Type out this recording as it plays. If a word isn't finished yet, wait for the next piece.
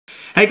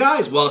Hey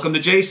guys, welcome to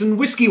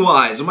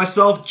JasonWhiskyWise, and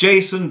myself,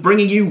 Jason,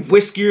 bringing you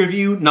whiskey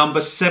review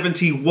number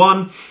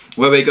 71,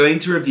 where we're going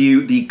to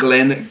review the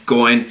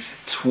Glengoyne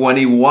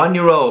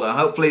 21-year-old.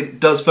 Hopefully it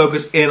does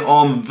focus in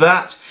on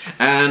that.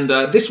 And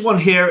this one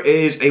here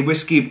is a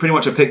whiskey pretty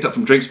much I picked up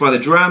from Drinks by the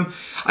Dram.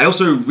 I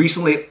also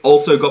recently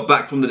got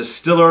back from the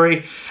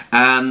distillery,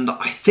 and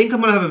I think I'm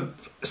going to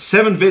have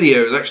 7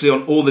 videos actually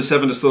on all the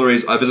 7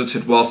 distilleries I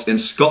visited whilst in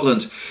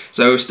Scotland.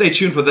 So stay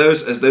tuned for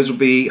those, as those will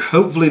be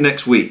hopefully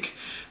next week.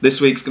 This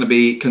week's going to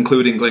be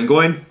concluding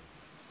Glengoyne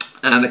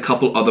and a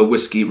couple other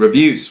whiskey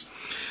reviews.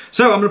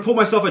 So I'm going to pour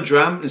myself a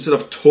dram instead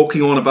of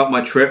talking on about my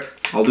trip.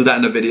 I'll do that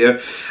in a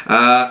video.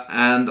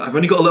 And I've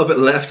only got a little bit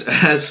left,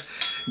 as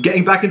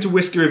getting back into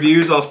whiskey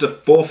reviews after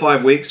 4 or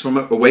 5 weeks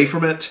away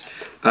from it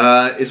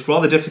is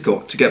rather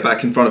difficult to get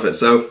back in front of it.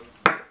 So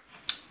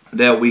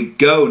there we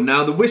go.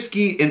 Now the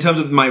whiskey, in terms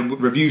of my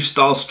review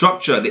style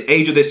structure, the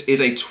age of this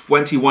is a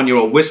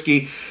 21-year-old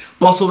whiskey,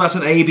 bottled at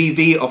an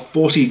ABV of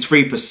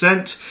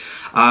 43%.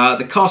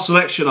 The cask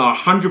selection are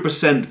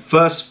 100%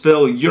 first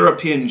fill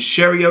European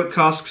sherry oak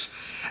casks.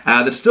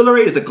 The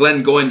distillery is the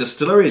Glengoyne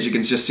distillery, as you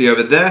can just see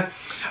over there.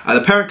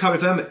 The parent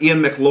company of them,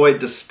 Ian McLeod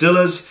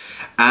Distillers,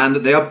 and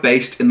they are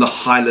based in the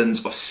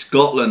Highlands of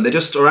Scotland. They're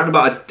just around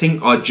about, I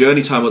think our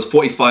journey time was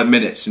 45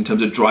 minutes in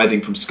terms of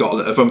driving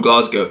from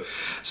Glasgow.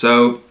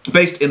 So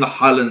based in the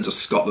Highlands of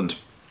Scotland.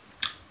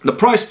 The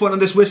price point on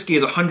this whiskey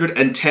is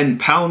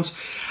 £110,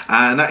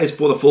 and that is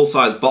for the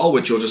full-size bottle,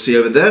 which you'll just see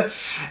over there.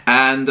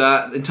 And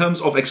in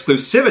terms of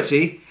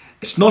exclusivity,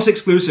 it's not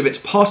exclusive, it's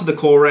part of the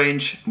core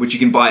range, which you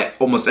can buy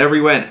almost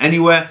everywhere and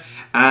anywhere,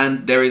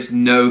 and there is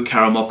no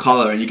caramel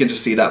colour, and you can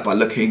just see that by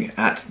looking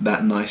at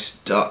that nice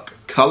dark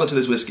colour to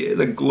this whiskey.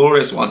 It's a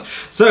glorious one.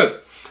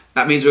 So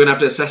that means we're going to have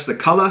to assess the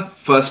colour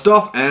first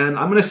off, and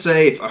I'm going to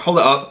say, if I hold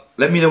it up,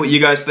 let me know what you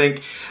guys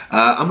think.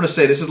 I'm going to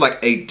say this is like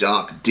a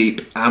dark,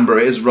 deep amber.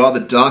 It is rather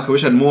dark. I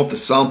wish I had more of the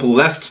sample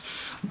left,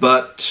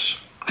 but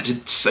I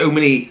did so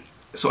many,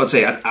 so I'd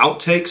say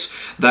outtakes,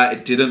 that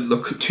it didn't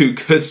look too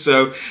good,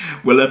 so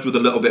we're left with a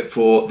little bit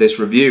for this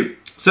review.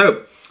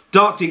 So,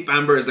 dark, deep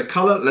amber is the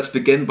colour. Let's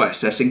begin by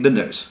assessing the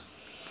nose.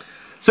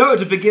 So,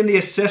 to begin the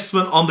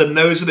assessment on the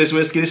nose for this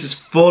whiskey, this is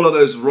full of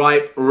those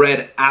ripe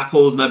red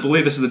apples, and I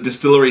believe this is a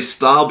distillery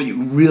style, but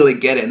you really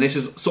get it. And this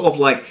is sort of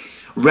like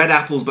red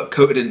apples but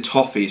coated in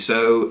toffee,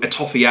 so a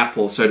toffee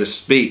apple, so to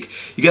speak.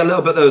 You get a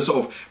little bit of those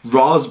sort of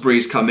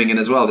raspberries coming in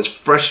as well. There's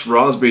fresh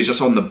raspberries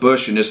just on the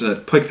bush, and just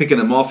picking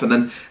them off, and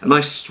then a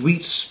nice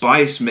sweet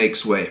spice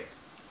makes way.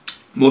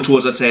 More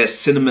towards, I'd say, a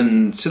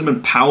cinnamon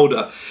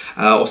powder,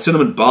 or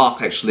cinnamon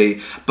bark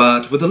actually,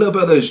 but with a little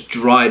bit of those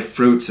dried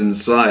fruits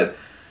inside.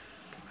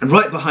 And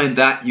right behind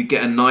that, you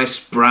get a nice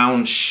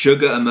brown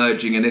sugar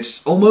emerging, and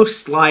it's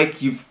almost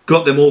like you've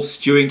got them all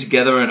stewing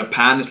together in a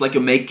pan. It's like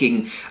you're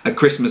making a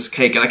Christmas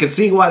cake, and I can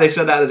see why they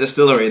said that at the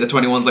distillery. The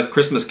 21's like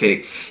Christmas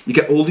cake. You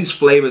get all these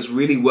flavors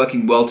really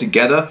working well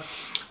together,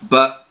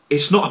 but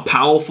it's not a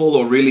powerful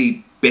or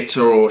really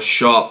bitter or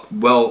sharp,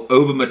 well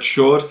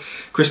over-matured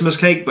Christmas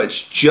cake, but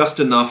it's just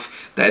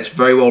enough that it's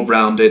very well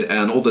rounded,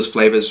 and all those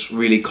flavors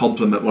really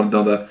complement one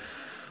another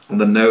on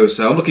the nose.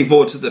 So I'm looking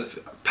forward to the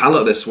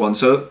palate of this one,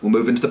 so we'll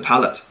move into the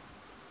palate.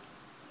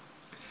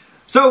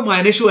 So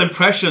my initial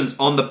impressions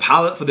on the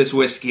palate for this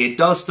whiskey, it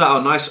does start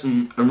out nice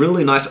and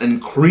really nice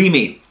and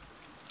creamy.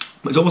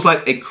 It's almost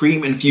like a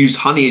cream infused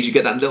honey, as you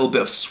get that little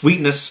bit of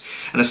sweetness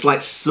and a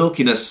slight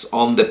silkiness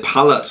on the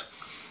palate.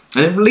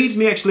 And it leads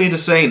me actually into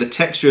saying the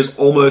texture is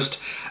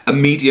almost a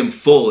medium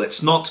full.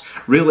 It's not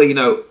really, you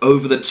know,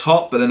 over the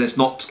top, but then it's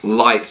not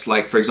light,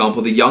 like for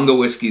example the younger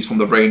whiskies from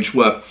the range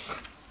were.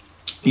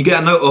 You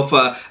get a note of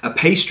a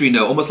pastry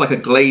note, almost like a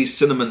glazed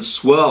cinnamon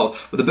swirl,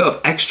 with a bit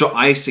of extra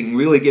icing,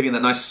 really giving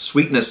that nice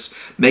sweetness,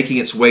 making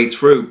its way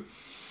through.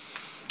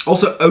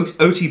 Also,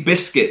 OT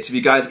biscuits, if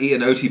you guys eat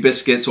an OT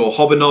biscuits or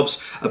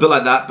hobnobs, a bit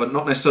like that, but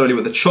not necessarily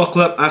with the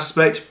chocolate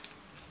aspect.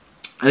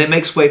 And it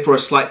makes way for a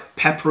slight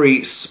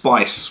peppery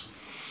spice.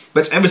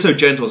 But it's ever so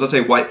gentle, so I'd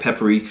say white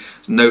peppery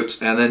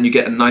note, and then you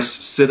get a nice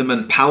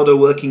cinnamon powder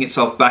working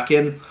itself back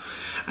in.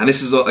 And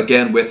this is,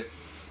 again, with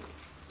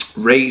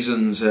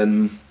raisins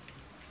and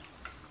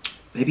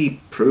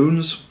maybe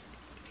prunes,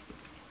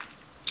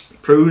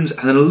 and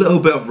then a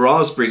little bit of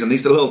raspberries, and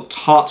these are little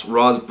tart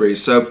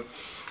raspberries, so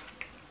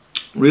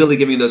really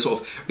giving those sort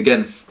of,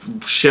 again,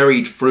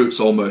 sherried fruits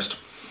almost,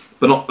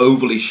 but not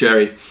overly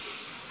sherry.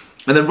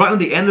 And then right on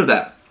the end of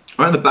that,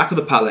 right on the back of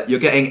the palate, you're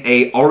getting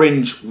a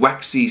orange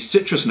waxy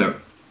citrus note,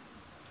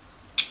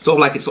 sort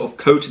of like it's sort of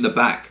coat in the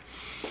back.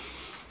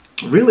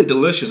 Really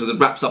delicious as it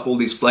wraps up all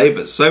these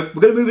flavors. So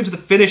we're going to move into the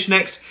finish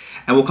next,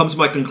 and we'll come to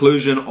my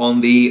conclusion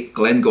on the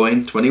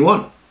Glengoyne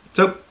 21.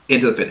 So,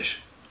 into the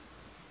finish.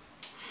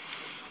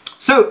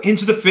 So,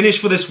 into the finish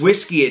for this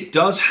whiskey, it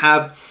does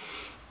have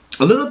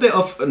a little bit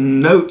of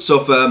notes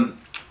of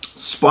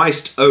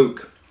spiced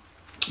oak,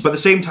 but at the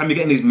same time you're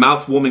getting these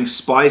mouth-warming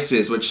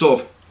spices, which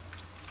sort of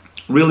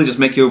really just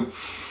make you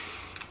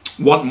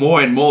want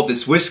more and more of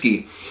this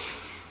whiskey.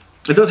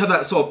 it does have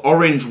that sort of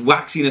orange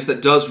waxiness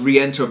that does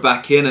re-enter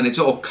back in, and it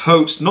sort of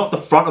coats not the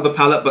front of the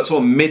palate but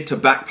sort of mid to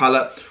back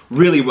palate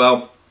really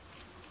well.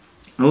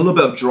 And a little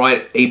bit of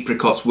dried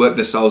apricots work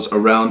themselves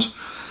around,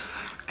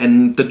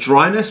 and the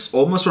dryness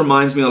almost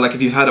reminds me of like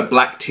if you've had a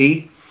black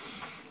tea,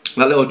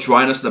 that little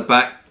dryness at the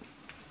back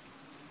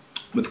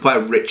with quite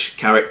a rich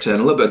character and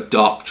a little bit of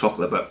dark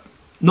chocolate, but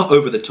not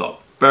over the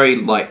top. Very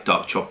light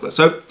dark chocolate.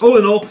 So all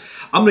in all,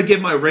 I'm going to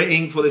give my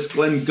rating for this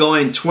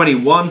Glengoyne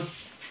 21.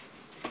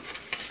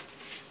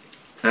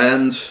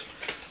 And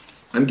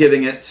I'm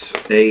giving it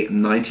a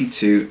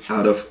 92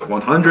 out of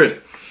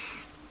 100.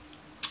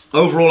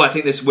 Overall, I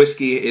think this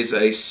whiskey is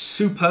a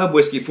superb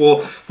whiskey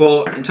for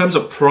in terms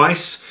of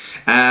price,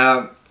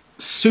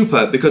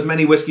 superb, because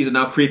many whiskies are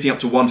now creeping up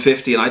to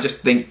 150, and I just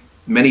think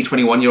many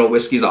 21-year-old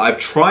whiskies that I've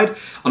tried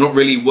are not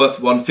really worth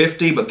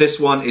 150, but this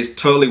one is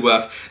totally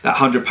worth that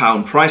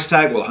 £100 price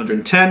tag, well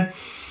 110.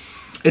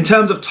 In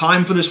terms of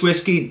time for this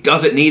whiskey,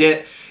 does it need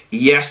it?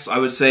 Yes, I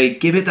would say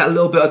give it that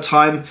little bit of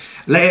time,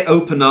 let it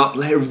open up,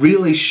 let it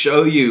really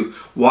show you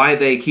why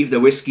they keep their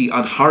whiskey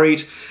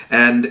unhurried,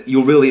 and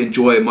you'll really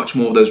enjoy much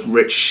more of those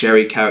rich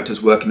sherry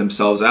characters working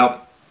themselves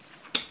out.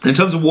 In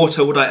terms of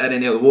water, would I add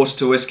any other water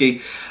to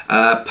whiskey?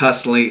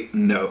 Personally,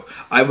 no.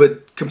 I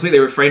would completely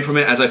refrain from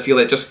it, as I feel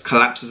it just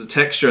collapses the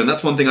texture, and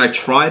that's one thing I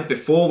tried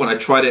before when I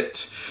tried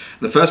it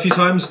the first few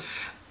times.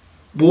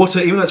 Water,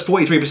 even though it's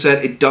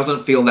 43%, it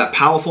doesn't feel that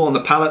powerful on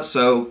the palate,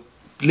 so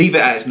leave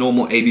it at its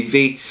normal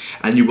ABV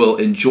and you will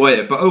enjoy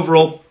it. But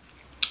overall,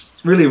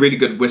 really, really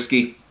good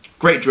whiskey.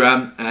 Great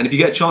dram, and if you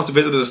get a chance to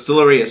visit a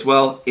distillery as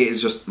well, it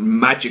is just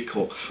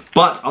magical.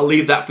 But I'll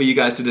leave that for you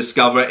guys to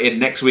discover in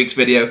next week's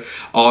video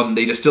on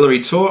the distillery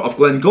tour of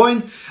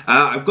Glengoyne.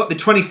 I've got the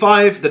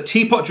 25, the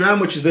teapot dram,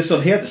 which is this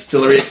one here,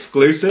 distillery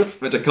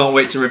exclusive, which I can't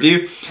wait to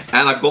review.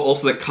 And I've got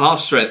also the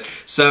cask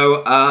strength.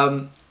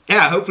 So,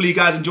 yeah, hopefully you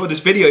guys enjoyed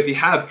this video. If you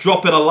have,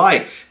 drop it a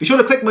like. Be sure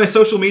to click my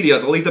social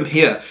medias. I'll leave them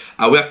here.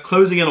 We're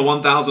closing in on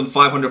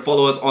 1,500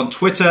 followers on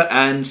Twitter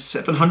and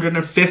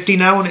 750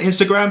 now on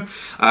Instagram.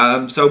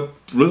 So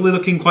really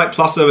looking quite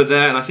plus over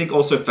there. And I think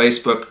also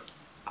Facebook.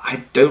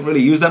 I don't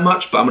really use that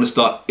much, but I'm going to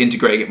start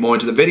integrating it more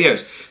into the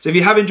videos. So if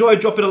you have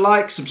enjoyed, drop it a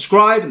like,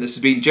 subscribe. And this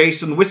has been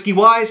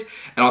JasonWhiskyWise.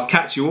 And I'll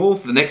catch you all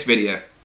for the next video.